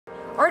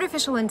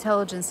Artificial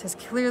intelligence has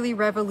clearly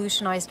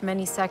revolutionized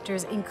many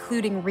sectors,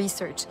 including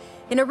research.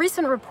 In a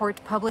recent report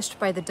published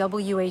by the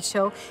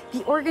WHO,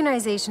 the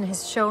organization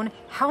has shown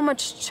how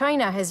much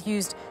China has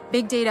used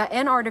big data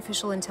and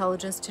artificial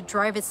intelligence to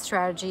drive its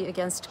strategy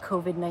against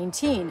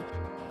COVID-19.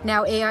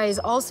 Now, AI is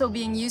also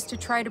being used to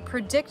try to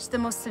predict the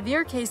most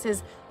severe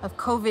cases of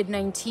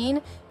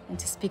COVID-19. And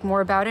to speak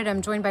more about it,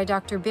 I'm joined by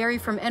Dr. Bari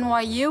from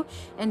NYU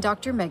and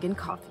Dr. Megan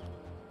Coffey.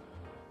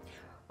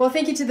 Well,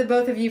 thank you to the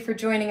both of you for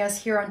joining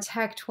us here on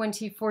Tech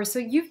 24. So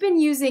you've been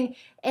using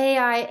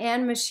AI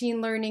and machine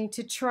learning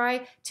to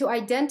try to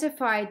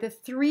identify the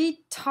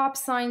 3 top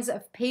signs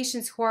of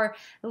patients who are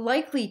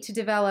likely to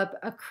develop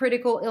a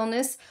critical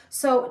illness.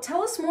 So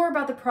tell us more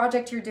about the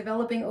project you're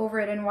developing over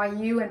at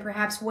NYU and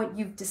perhaps what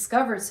you've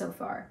discovered so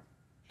far.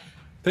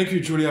 Thank you,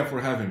 Julia,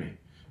 for having me.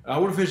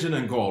 Our vision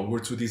and goal were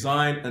to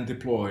design and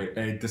deploy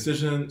a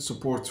decision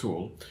support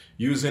tool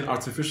using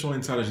artificial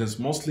intelligence,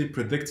 mostly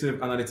predictive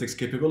analytics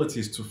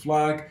capabilities, to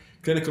flag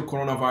clinical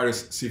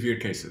coronavirus severe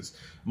cases.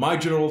 My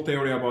general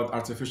theory about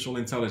artificial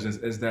intelligence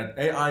is that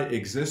AI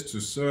exists to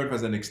serve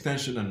as an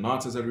extension and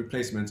not as a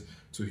replacement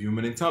to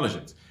human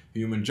intelligence.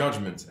 Human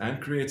judgment and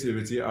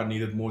creativity are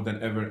needed more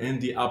than ever in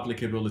the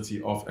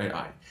applicability of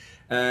AI.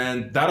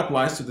 And that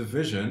applies to the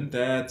vision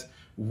that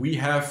we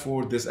have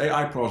for this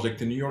AI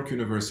project in New York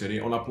University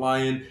on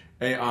applying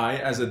AI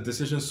as a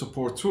decision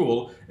support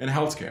tool in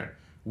healthcare.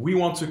 We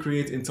want to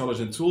create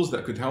intelligent tools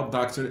that could help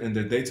doctors in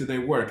their day-to-day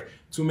work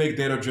to make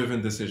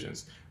data-driven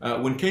decisions.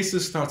 When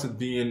cases started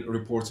being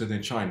reported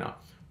in China,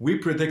 we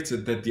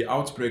predicted that the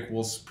outbreak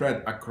will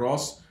spread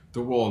across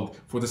the world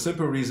for the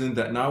simple reason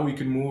that now we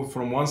can move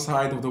from one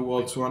side of the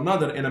world to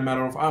another in a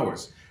matter of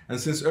hours. And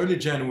since early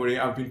January,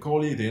 I've been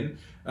co-leading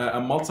a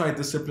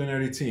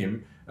multidisciplinary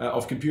team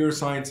of computer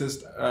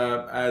scientists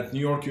at New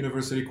York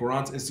University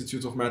Courant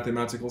Institute of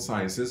Mathematical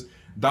Sciences,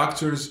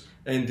 doctors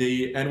in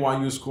the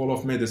NYU School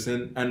of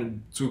Medicine,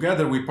 and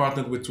together we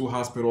partnered with 2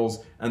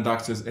 hospitals and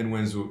doctors in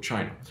Wenzhou,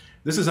 China.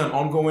 This is an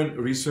ongoing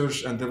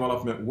research and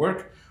development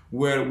work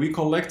where we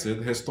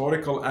collected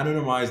historical,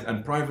 anonymized,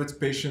 and private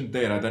patient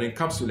data that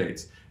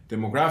encapsulates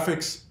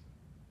demographics,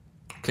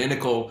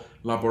 clinical,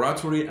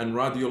 laboratory, and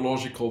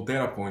radiological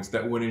data points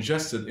that were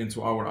ingested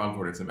into our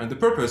algorithm. And the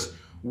purpose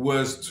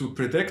was to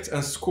predict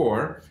and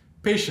score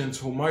patients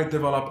who might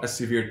develop a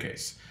severe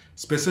case,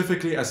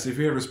 specifically a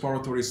severe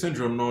respiratory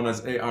syndrome known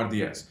as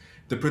ARDS.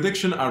 The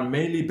predictions are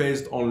mainly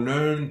based on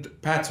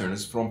learned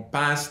patterns from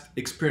past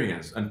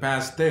experience and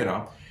past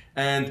data.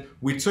 And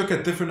we took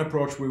a different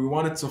approach where we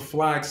wanted to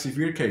flag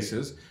severe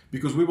cases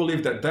because we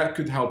believe that that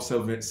could help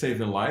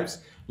saving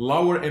lives,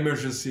 lower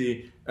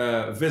emergency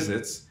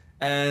visits,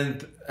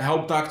 and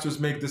help doctors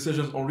make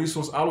decisions on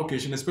resource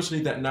allocation,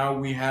 especially that now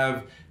we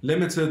have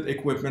limited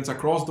equipment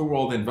across the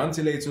world in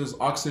ventilators,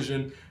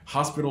 oxygen,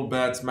 hospital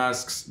beds,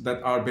 masks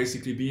that are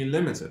basically being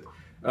limited.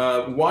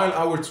 While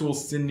our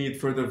tools still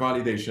need further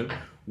validation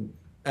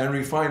and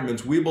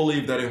refinement, we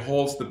believe that it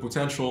holds the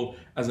potential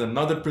as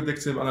another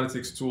predictive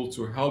analytics tool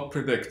to help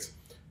predict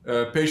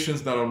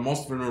patients that are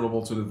most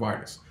vulnerable to the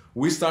virus.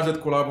 We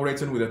started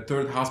collaborating with a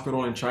 3rd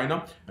hospital in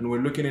China, and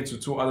we're looking into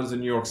 2 others in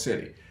New York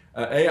City.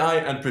 AI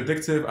and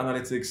predictive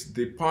analytics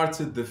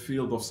departed the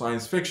field of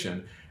science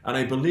fiction, and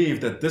I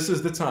believe that this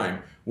is the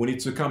time we need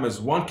to come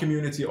as one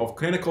community of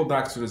clinical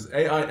doctors,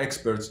 AI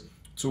experts,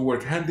 to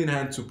work hand in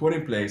hand to put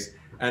in place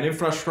an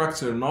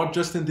infrastructure, not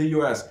just in the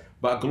US,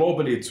 but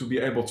globally, to be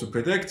able to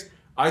predict,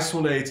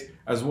 isolate,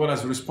 as well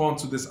as respond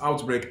to this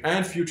outbreak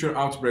and future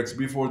outbreaks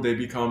before they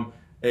become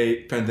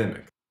a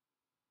pandemic.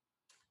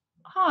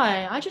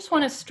 Hi, I just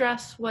want to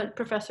stress what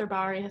Professor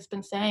Bari has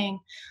been saying,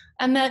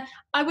 and that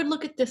I would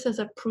look at this as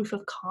a proof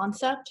of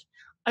concept.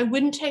 I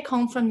wouldn't take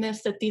home from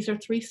this that these are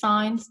 3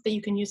 signs that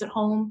you can use at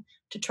home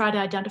to try to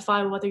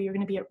identify whether you're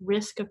going to be at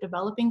risk of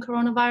developing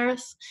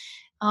coronavirus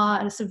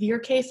and a severe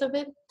case of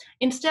it.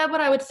 Instead,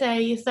 what I would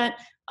say is that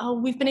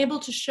we've been able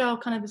to show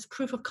kind of this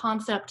proof of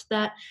concept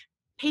that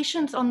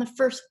patients on the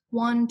first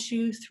 1,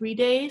 2, 3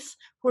 days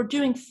who are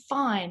doing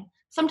fine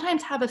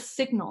sometimes have a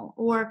signal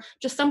or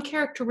just some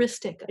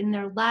characteristic in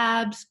their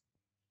labs,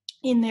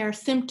 in their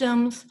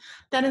symptoms,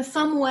 that in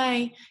some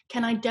way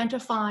can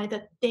identify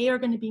that they are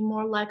going to be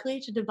more likely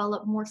to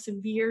develop more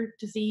severe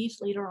disease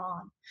later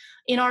on.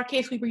 In our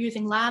case, we were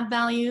using lab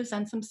values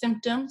and some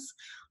symptoms.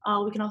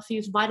 We can also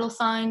use vital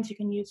signs. You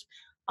can use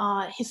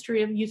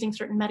history of using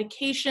certain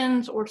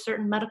medications or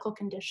certain medical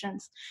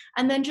conditions.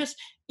 And then just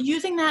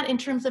using that in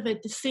terms of a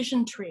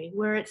decision tree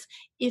where it's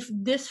if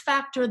this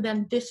factor,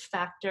 then this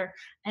factor.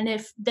 And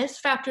if this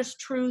factor is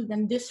true,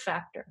 then this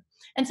factor.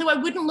 And so I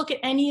wouldn't look at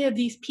any of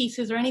these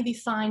pieces or any of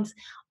these signs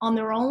on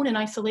their own in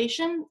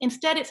isolation.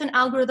 Instead, it's an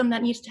algorithm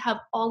that needs to have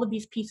all of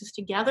these pieces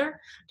together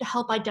to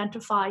help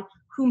identify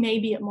who may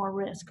be at more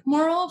risk.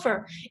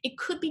 Moreover, it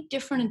could be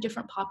different in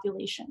different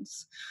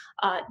populations.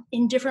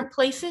 In different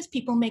places,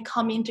 people may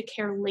come into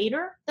care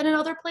later than in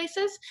other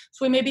places.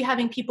 So we may be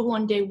having people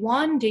on day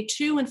 1, day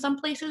 2 in some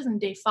places,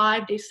 and day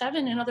 5, day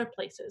 7 in other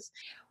places.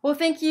 Well,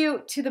 thank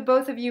you to the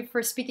both of you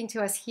for speaking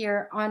to us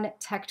here on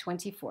Tech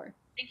 24.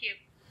 Thank you.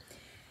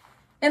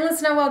 And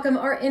let's now welcome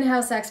our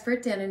in-house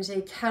expert, Dan and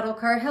Jay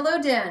Kattolkar.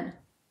 Hello, Dan.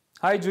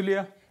 Hi,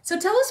 Julia. So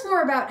tell us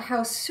more about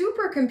how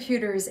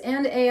supercomputers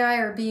and AI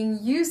are being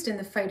used in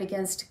the fight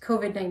against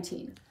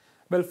COVID-19.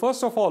 Well,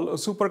 first of all, a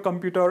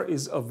supercomputer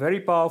is a very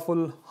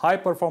powerful,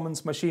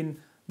 high-performance machine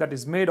that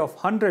is made of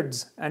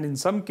hundreds and in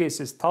some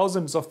cases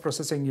thousands of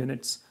processing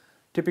units.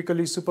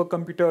 Typically,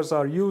 supercomputers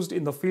are used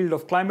in the field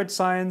of climate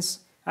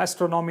science,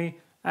 astronomy,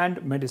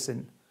 and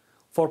medicine.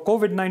 For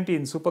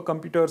COVID-19,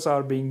 supercomputers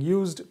are being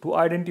used to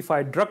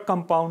identify drug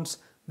compounds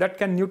that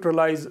can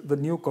neutralize the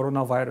new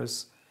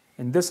coronavirus.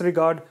 In this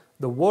regard,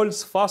 the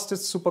world's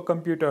fastest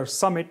supercomputer,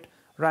 Summit,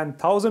 ran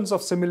thousands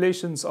of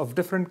simulations of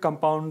different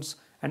compounds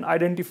and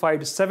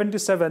identified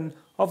 77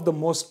 of the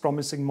most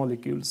promising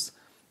molecules.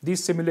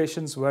 These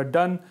simulations were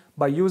done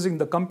by using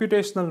the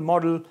computational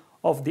model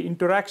of the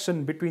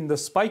interaction between the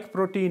spike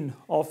protein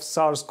of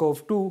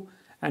SARS-CoV-2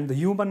 and the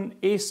human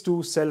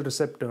ACE2 cell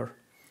receptor.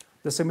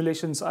 The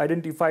simulations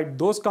identified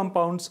those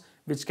compounds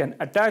which can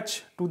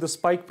attach to the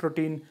spike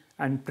protein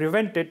and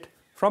prevent it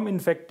from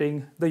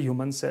infecting the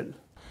human cell.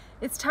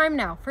 It's time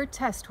now for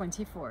Test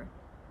 24.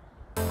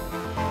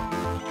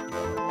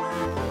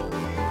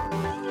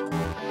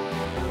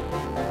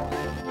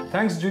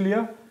 Thanks,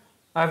 Julia.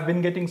 I've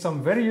been getting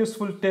some very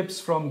useful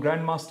tips from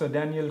Grandmaster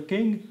Daniel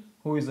King,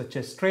 who is a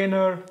chess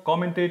trainer,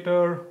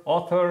 commentator,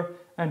 author,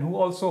 and who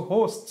also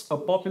hosts a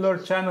popular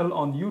channel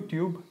on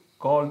YouTube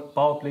called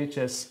Powerplay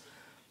Chess.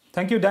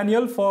 Thank you,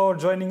 Daniel, for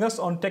joining us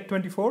on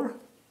Tech24.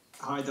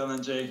 Hi, Dan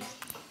and Jay.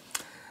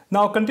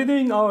 Now,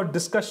 continuing our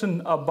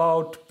discussion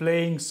about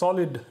playing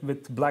solid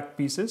with black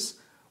pieces,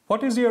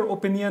 what is your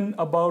opinion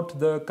about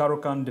the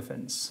Caro-Kann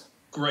defense?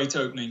 Great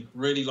opening.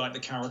 Really like the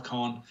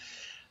Caro-Kann.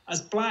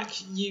 As black,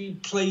 you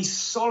play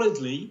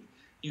solidly.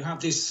 You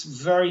have this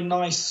very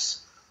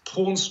nice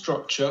pawn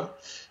structure,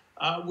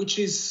 which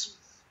is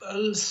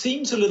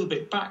seems a little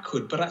bit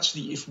backward, but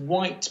actually if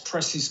white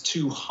presses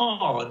too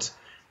hard,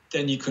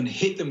 then you can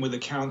hit them with a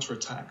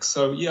counterattack.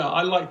 So yeah,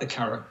 I like the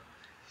Caro.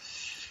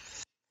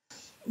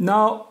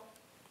 Now,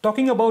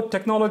 talking about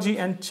technology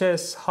and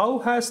chess, how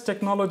has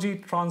technology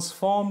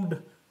transformed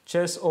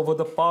chess over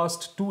the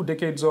past 2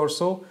 decades or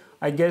so?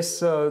 I guess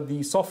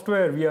the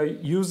software we are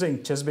using,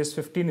 ChessBase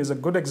 15, is a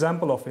good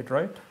example of it,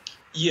 right?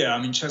 Yeah,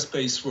 I mean,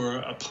 ChessBase were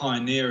a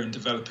pioneer in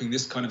developing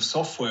this kind of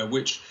software,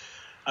 which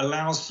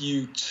allows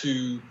you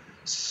to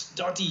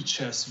study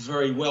chess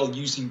very well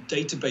using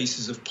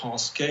databases of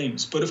past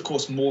games. But of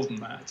course, more than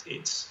that,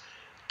 it's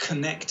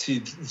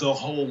connected the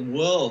whole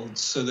world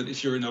so that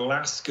if you're in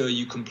Alaska,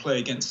 you can play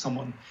against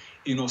someone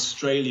in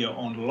Australia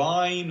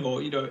online,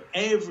 or, you know,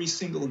 every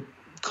single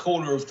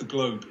corner of the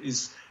globe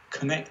is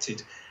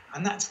connected.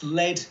 And that's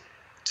led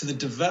to the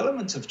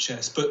development of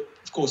chess, but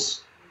of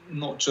course,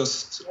 not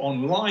just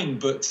online,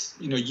 but,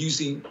 you know,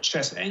 using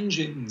chess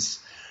engines,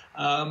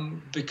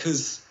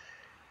 because,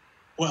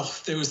 well,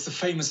 there was the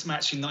famous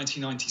match in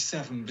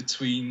 1997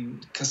 between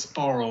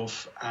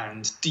Kasparov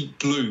and Deep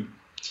Blue.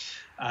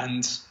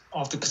 And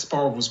after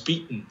Kasparov was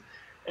beaten,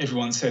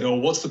 everyone said, oh,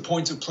 what's the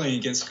point of playing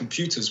against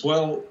computers?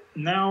 Well,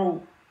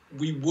 now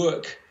we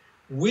work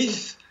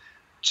with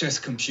chess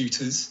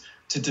computers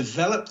to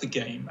develop the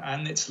game,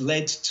 and it's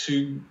led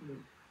to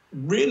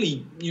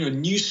really, you know,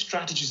 new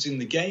strategies in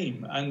the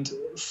game. And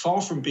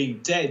far from being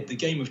dead, the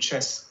game of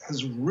chess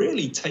has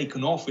really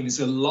taken off and is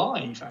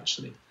alive,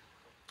 actually.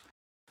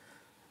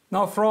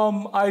 Now,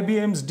 from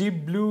IBM's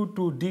Deep Blue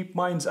to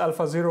DeepMind's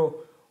AlphaZero,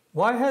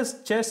 why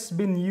has chess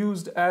been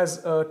used as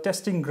a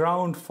testing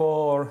ground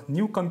for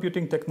new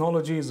computing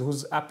technologies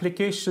whose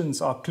applications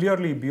are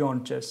clearly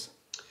beyond chess?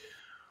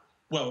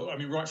 Well, I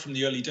mean, right from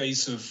the early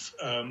days of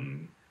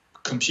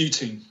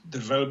computing, the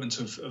development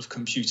of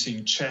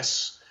computing,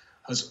 chess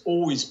has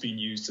always been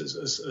used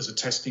as a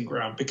testing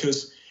ground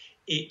because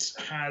it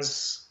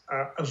has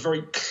a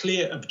very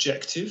clear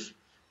objective,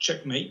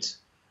 checkmate.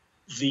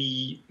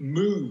 The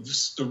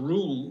moves, the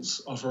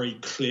rules are very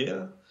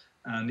clear,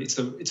 and it's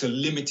a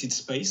limited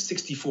space,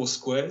 64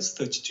 squares,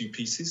 32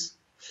 pieces.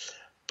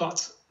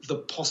 But the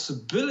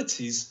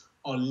possibilities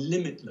are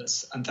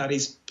limitless, and that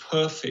is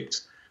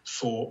perfect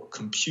for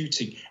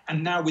computing.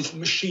 And now with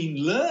machine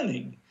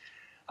learning,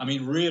 I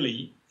mean,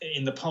 really,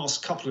 in the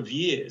past couple of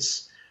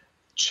years,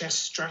 chess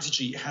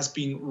strategy has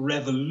been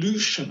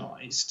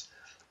revolutionized.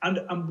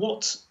 And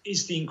what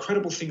is the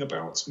incredible thing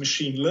about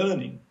machine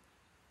learning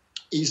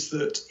is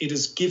that it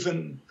has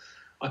given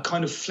a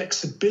kind of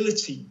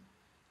flexibility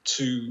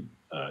to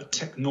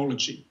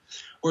technology.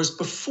 Whereas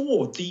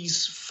before,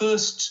 these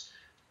first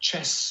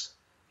chess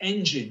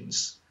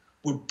engines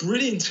were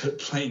brilliant at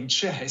playing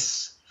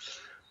chess,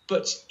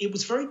 but it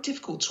was very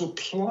difficult to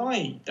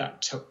apply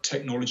that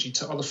technology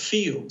to other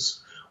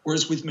fields.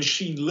 Whereas with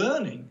machine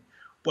learning,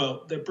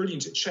 well, they're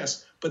brilliant at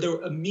chess, but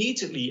they're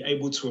immediately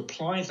able to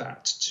apply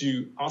that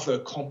to other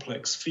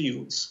complex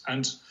fields,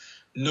 and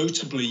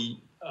notably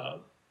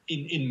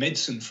in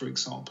medicine, for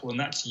example, and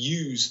that's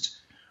used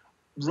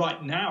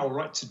right now,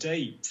 right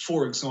today,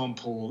 for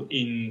example,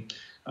 in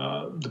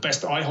the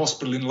best eye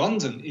hospital in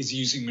London is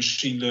using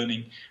machine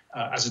learning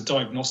as a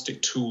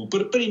diagnostic tool,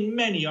 but in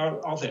many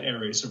other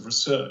areas of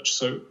research.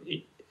 So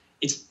it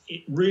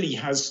really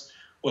has,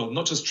 well,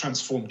 not just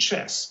transformed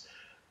chess,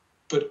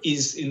 but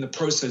is in the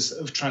process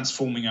of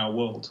transforming our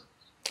world.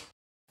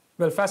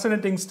 Well,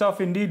 fascinating stuff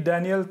indeed,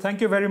 Daniel.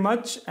 Thank you very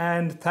much.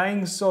 And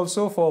thanks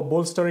also for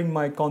bolstering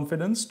my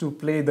confidence to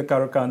play the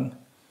Caro-Kann.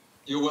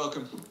 You're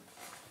welcome.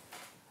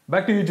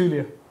 Back to you,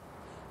 Julia.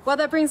 Well,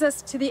 that brings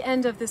us to the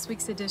end of this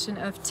week's edition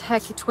of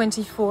Tech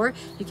 24.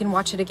 You can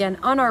watch it again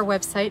on our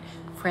website,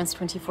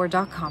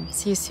 france24.com.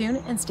 See you soon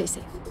and stay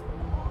safe.